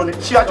what's going on.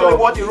 She actually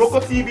watch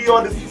Iroko TV,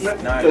 all this.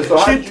 Nice.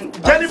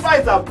 Jennifer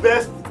is her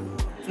best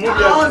movie.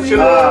 I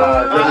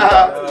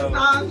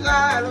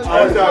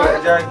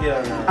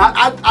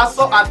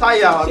saw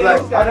Ataya. I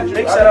was like, how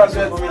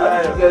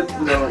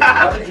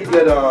did you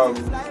get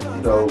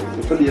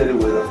affiliated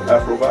with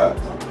Afro Vibe?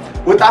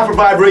 With Afro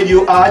Vibe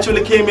Radio, I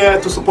actually came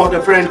here to support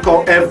a friend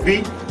called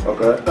FB.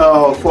 Okay.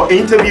 For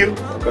interview.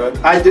 Okay.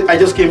 I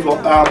just came for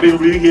being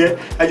really here.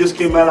 I just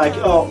came here like,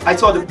 I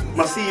saw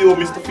my CEO,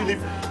 Mr. Philip.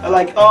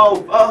 Like,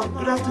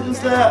 good afternoon,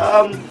 sir.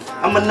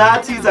 I'm an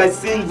artist. I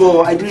sing,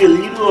 but I do a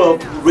little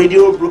of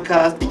radio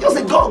broadcast. He just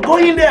said, go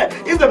in there.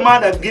 He's the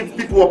man that gives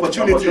people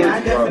opportunity.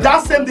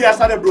 That same day I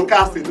started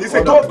broadcasting. He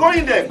said, go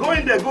in there, go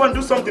and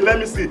do something. Let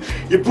me see.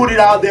 He put it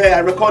out there. I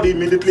recorded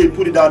immediately. He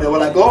put it out there. We're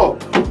like, oh.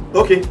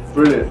 Okay,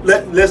 brilliant.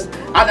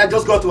 And I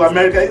just got to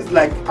America. It's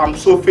like I'm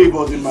so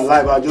favored in my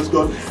life. I just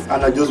got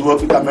and I just work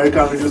with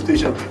American radio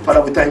station.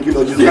 Father, we thank you,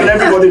 Lord Jesus. And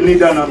everybody need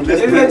that. And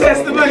let's it's a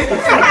testimony.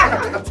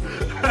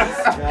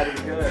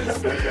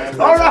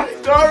 All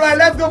right.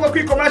 Let's go for a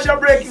quick commercial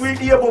break.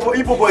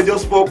 Ibo boy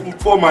just spoke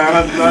for my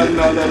hands. No.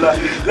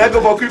 Let's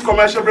go for a quick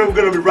commercial break. We're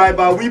gonna be right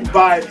back.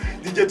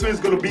 DJ Tunez is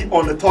gonna be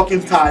on the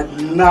talking side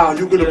now.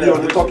 You're gonna be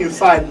on the talking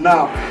side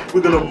now.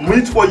 We're gonna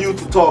meet for you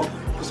to talk.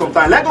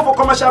 Sometime. Let's go for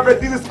commercial break.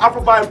 This is Afro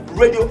Vibe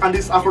Radio and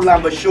this Afro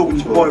Lamba show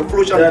with your boy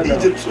Frosh and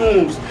DJ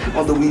Tunez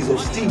on the wheels of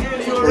steel.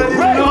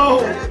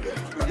 No,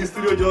 the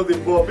studio just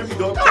involved. People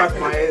don't crack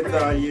my head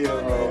down here.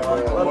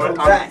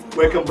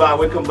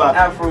 Welcome back.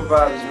 Afro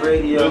Vibes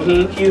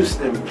Radio,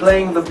 Houston,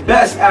 playing the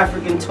best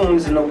African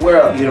tunes in the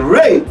world. You're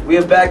right. We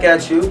are back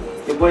at you.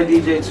 Your boy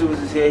DJ Tunez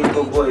is here.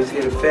 Your boy is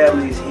here. The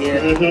family is here.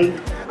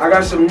 I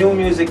got some new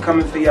music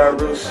coming for y'all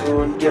real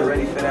soon. Get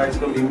ready for that. It's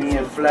gonna be me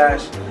and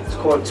Flash. It's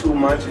called Too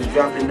Much. It's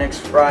dropping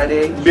next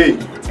Friday.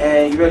 Big.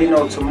 And you already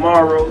know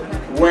tomorrow,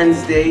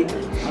 Wednesday,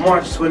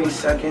 March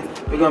 22nd,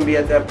 we're gonna be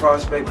at that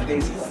Prospect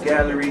Place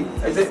Gallery.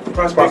 Is it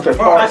Prospect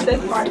Park?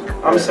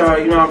 I'm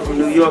sorry, you know I'm from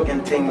New York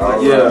and things.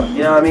 But Yeah.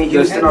 You know what I mean?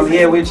 Houston, I'm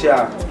here with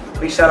y'all.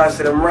 Big shout out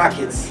to them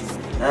Rockets.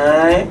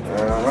 Alright?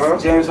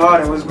 James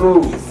Harden, what's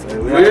good?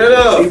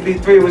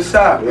 CP3, what's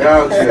up? We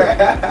out here.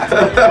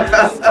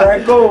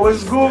 Franco,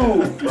 what's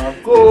good?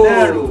 Franco.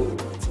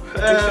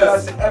 Big shout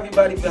out to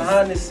everybody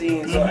behind the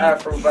scenes on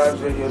Afro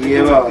Vibes Radio. They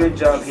Yeah, do a good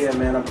job here,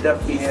 man. I'm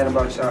definitely hearing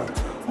about y'all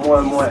more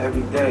and more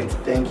every day.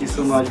 Thank you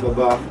so much,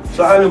 Baba.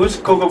 So, I mean,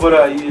 which cocoa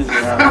butter are you using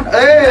now?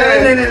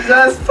 Hey! It's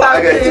just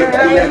popping. It's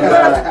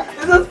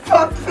just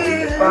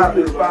popping.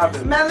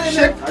 Popping.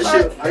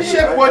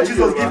 Shake what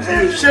Jesus gives to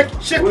you.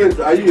 Shake it. Wait,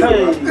 are you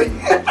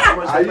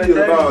Yoruba? Are you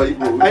Yoruba or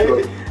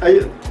Igbo? Are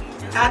you?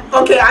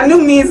 Okay, I knew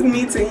means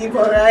me to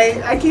Igbo,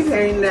 right? I keep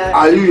hearing that.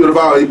 Are you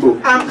Yoruba or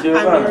Igbo? I'm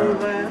Yoruba.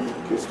 Yoruba.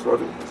 Okay,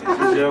 sorry.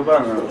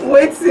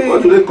 Wait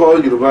What do they call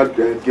Yoruba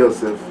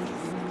girls?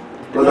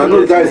 Because I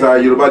know guys are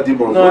Yoruba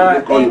demons. No, What do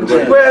they call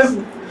Yoruba girls?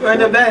 We're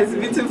the best,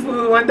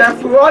 beautiful,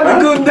 wonderful, all the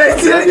good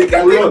names.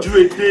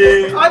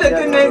 All the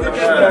good names you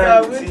can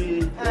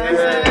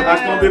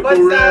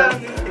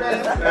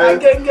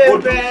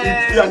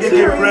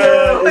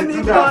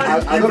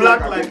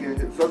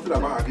Something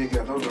about Agege,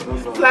 I don't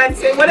know.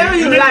 Plantain, whatever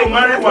you need like. to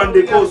marry one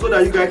day so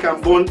that you guys can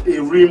burn a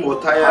rim or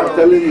tire. I'm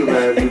telling you,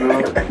 man, you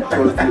know,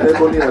 because the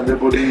ebony and the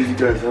body you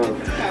guys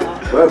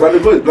have. But the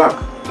boy is black.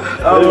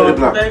 Very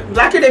black.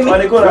 Blacker than me. When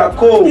they go to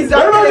cold. He's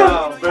darker than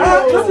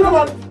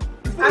me.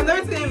 I've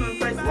never seen him in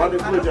person. One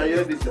day, I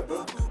hear this. The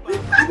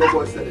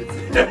boy said it.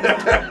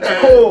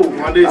 Cool.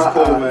 One day is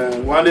cool,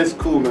 man. One day is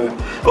cool, man.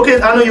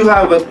 Okay, I know you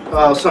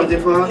have something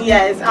for her.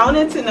 Yes, I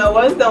wanted to know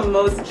what's the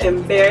most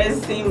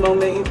embarrassing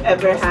moment you've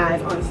ever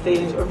had on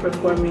stage or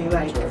performing,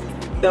 like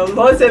the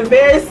most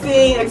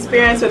embarrassing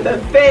experience with a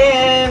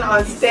fan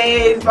on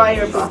stage while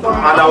you're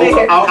performing.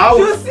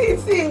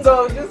 Juicy,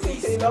 go,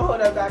 juicy, don't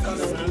hold her back on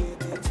it.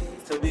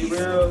 To be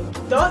real,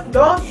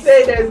 don't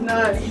say there's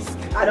none.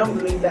 I don't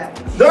believe that.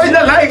 Don't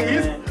like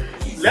it.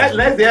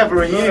 Let's hear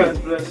for you.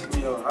 God bless me.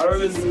 I don't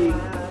really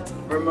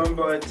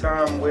remember a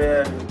time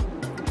where,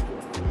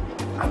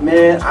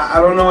 man, I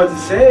don't know what to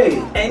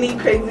say. Any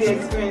crazy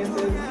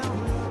experiences?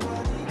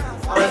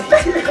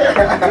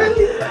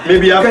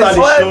 Maybe after the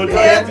show,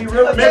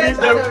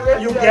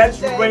 Maybe you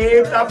get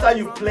raped after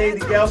you play,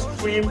 the girl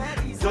scream.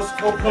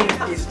 Just open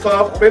his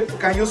top.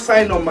 Can you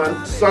sign on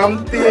man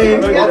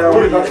something? But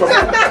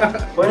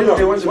if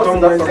they want to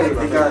come Wednesday,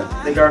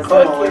 they got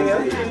come on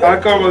Wednesday. I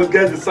come and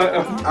get the sign. I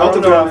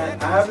don't know,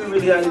 man. I haven't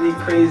really had any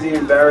crazy,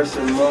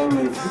 embarrassing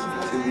moments,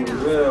 to be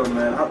real,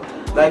 man.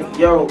 Like,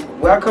 yo,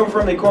 where I come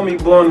from, they call me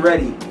born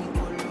ready.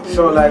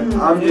 So, like,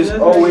 I'm just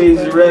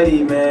always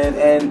ready, man.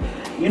 And,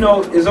 you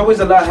know, there's always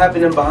a lot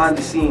happening behind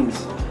the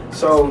scenes.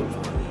 So,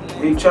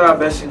 we try our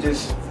best to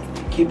just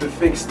keep it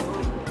fixed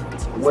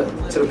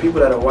to the people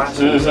that are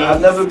watching. So I've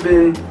never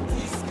been,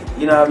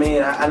 you know what I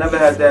mean, I never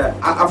had that.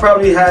 I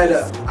probably had,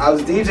 I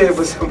was DJing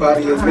for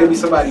somebody, or maybe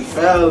somebody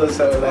fell or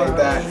something like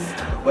that,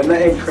 but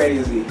nothing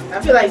crazy. I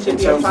feel like you should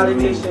be a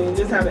politician. You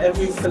just have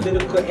every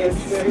political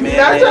answer. Man, You're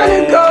not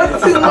trying to go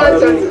too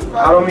much on this.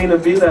 I don't mean to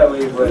be that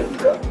way, but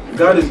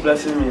God is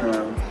blessing me,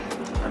 man.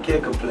 I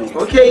can't complain.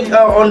 Okay,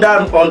 on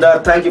that,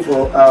 thank you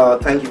for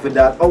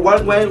that. Oh,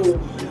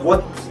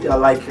 what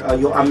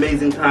your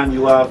amazing time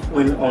you have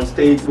when on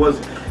stage was.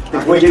 The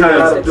great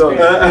time.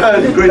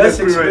 The great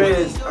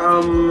experience.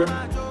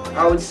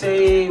 I would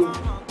say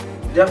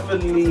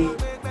definitely,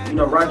 you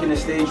know, rocking the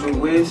stage with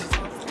Wiz. It's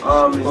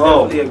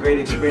definitely a great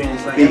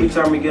experience. Like every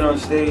time we get on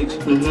stage,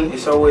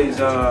 it's always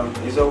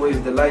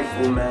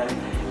delightful, man.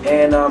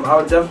 And I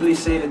would definitely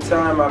say the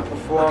time I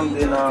performed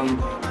in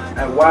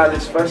at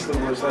Wireless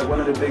Festival. It's like one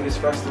of the biggest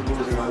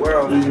festivals in the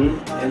world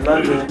in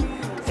London.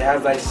 They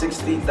have like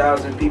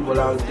 60,000 people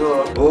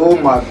outdoor. Oh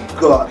my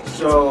God!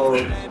 So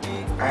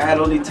I had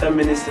only 10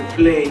 minutes to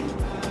play.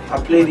 I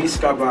played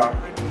Iskaba,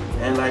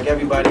 and like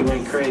everybody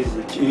went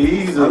crazy.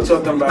 Jesus! I'm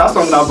talking about that's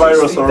on that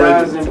virus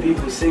already. 60,000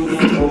 people singing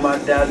 "Oh My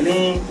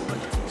Darling."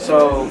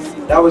 So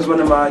that was one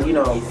of my, you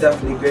know,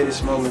 definitely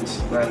greatest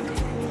moments like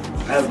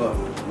ever.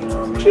 You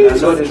know what I mean? I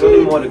know there's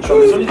only more to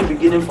come. It's only the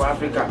beginning for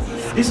Africa.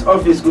 This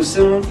office will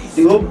soon,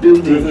 the whole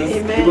building,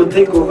 it will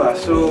take over.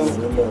 So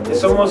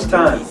it's almost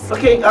time.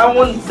 Okay, I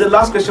want the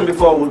last question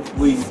before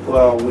we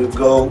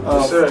go.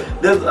 Yes, sir.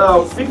 There's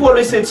people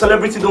always say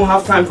celebrity don't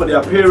have time for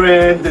their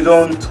parents. They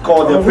don't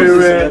call their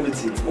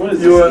parents. What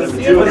is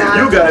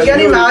You guys.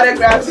 Getting my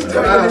autographs. It's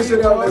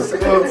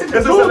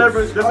a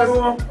celebrity.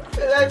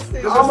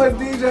 I'm a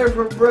DJ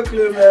from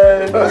Brooklyn,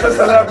 man.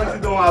 Celebrity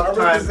don't have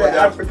time for their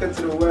Africa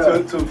to the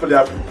world. for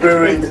their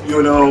parents,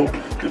 you know.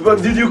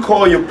 But did you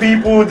call your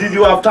people? Did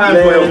you have time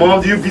for your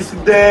mom? Did you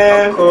visit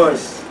them? Of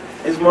course.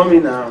 It's mommy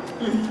now.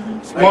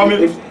 Like Mommy?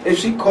 If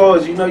she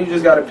calls, you know you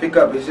just gotta pick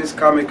up. It's just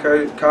common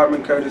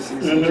courtesy.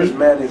 It's just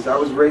manners. I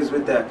was raised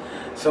with that.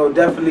 So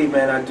definitely,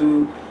 man, I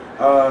do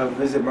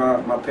visit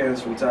my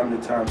parents from time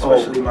to time,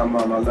 especially my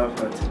mom. I love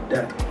her to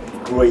death.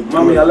 Great.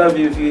 Mommy, I love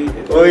you. If you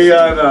oh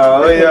yeah,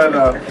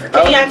 no.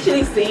 Can you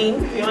actually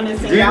sing? If you want to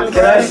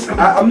sing,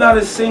 I'm not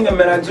a singer,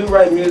 man. I do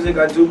write music.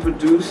 I do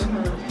produce,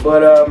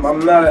 but I'm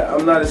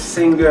not a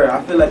singer.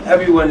 I feel like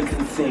everyone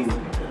can sing,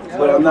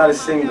 but I'm not a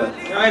singer.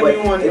 But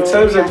in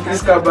terms of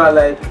Iskaba,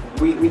 like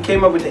we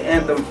came up with the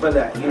anthem for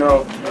that. You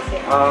know,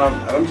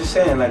 I'm just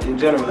saying, like in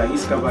general, like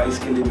Iskaba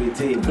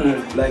Iskilibiti,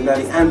 like the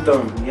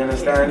anthem. You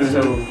understand?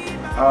 So.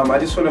 I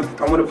want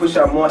to push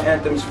out more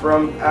anthems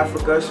from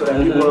Africa so that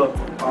people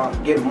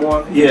get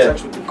more in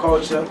touch with the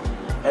culture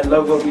and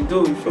love what we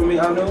do. You feel me?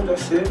 I know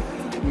that's it.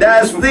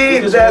 That's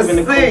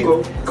it.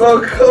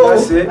 Coco.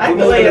 That's it. I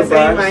know you're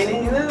saying my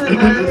name.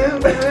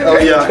 Oh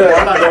yeah.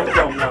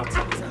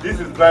 This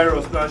is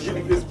virus now. The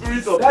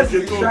spirit of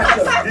DJ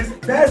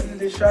Tunez. That's the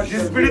distraction.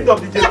 The spirit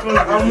of DJ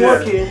Tunez. I'm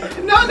working.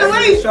 No, the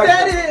way he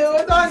said it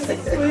was on the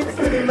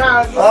sweet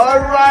mouth.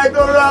 Alright,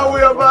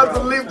 we're about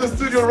to leave the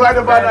studio right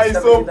about now.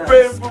 It's so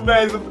painful,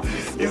 man.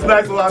 It's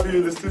nice to have you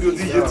in the studio,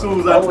 DJ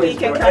Tunez. We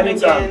can come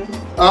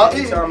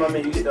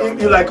again.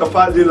 You like a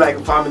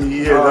family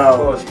here now. Of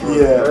course,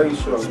 yeah. Very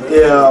sure, man.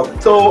 Yeah.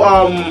 So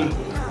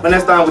the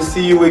next time we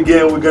see you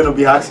again, we're gonna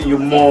be asking you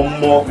more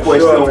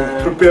questions.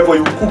 Sure, prepare for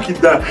you, cook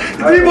it down.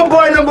 The Dreamer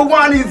Boy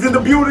 #1 is in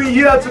the building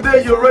here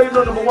today. You already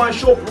know #1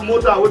 show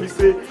promoter. What we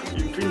say,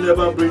 if he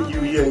never bring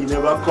you here, he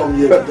never come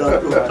here.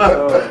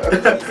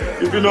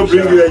 If you not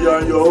bring you here, you're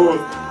on your own.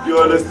 You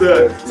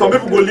understand? Some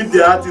people go leave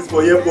their artists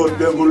for airport,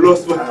 then go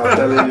lost. I'm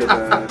telling you,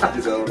 man.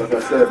 You know, like I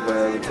said,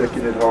 man, we're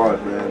taking it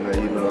hard, man.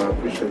 And, you know, I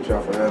appreciate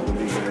y'all for having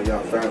me, man.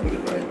 Y'all family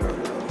right now,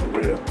 man. For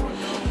real.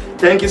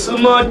 Thank you so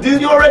much.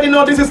 You already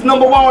know this is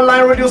 #1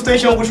 online radio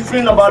station which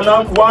stream about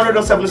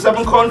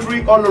 177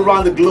 countries all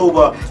around the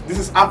globe. This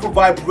is Afro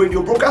Vibe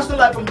Radio, broadcasting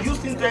live from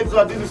Houston,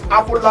 Texas. This is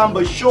Afro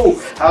Lambert Show.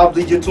 I have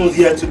DJ Tunez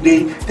here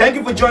today. Thank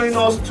you for joining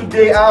us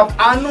today. I have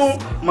Anu,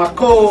 my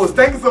co-host.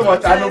 Thank you so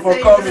much, Anu, for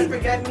coming.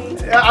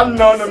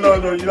 No.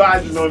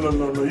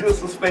 You're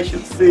so special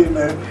to say,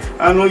 man.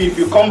 I know if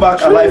you come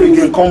back alive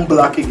again, come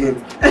black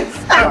again.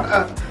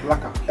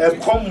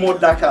 Come more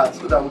darker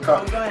so that we can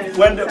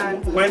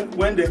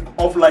when they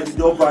off light the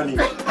door vanish.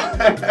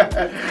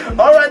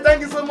 Alright,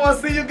 thank you so much.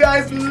 See you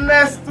guys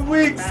next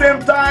week, same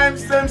time,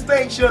 same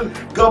station.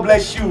 God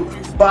bless you.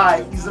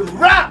 Bye. It's a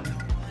wrap.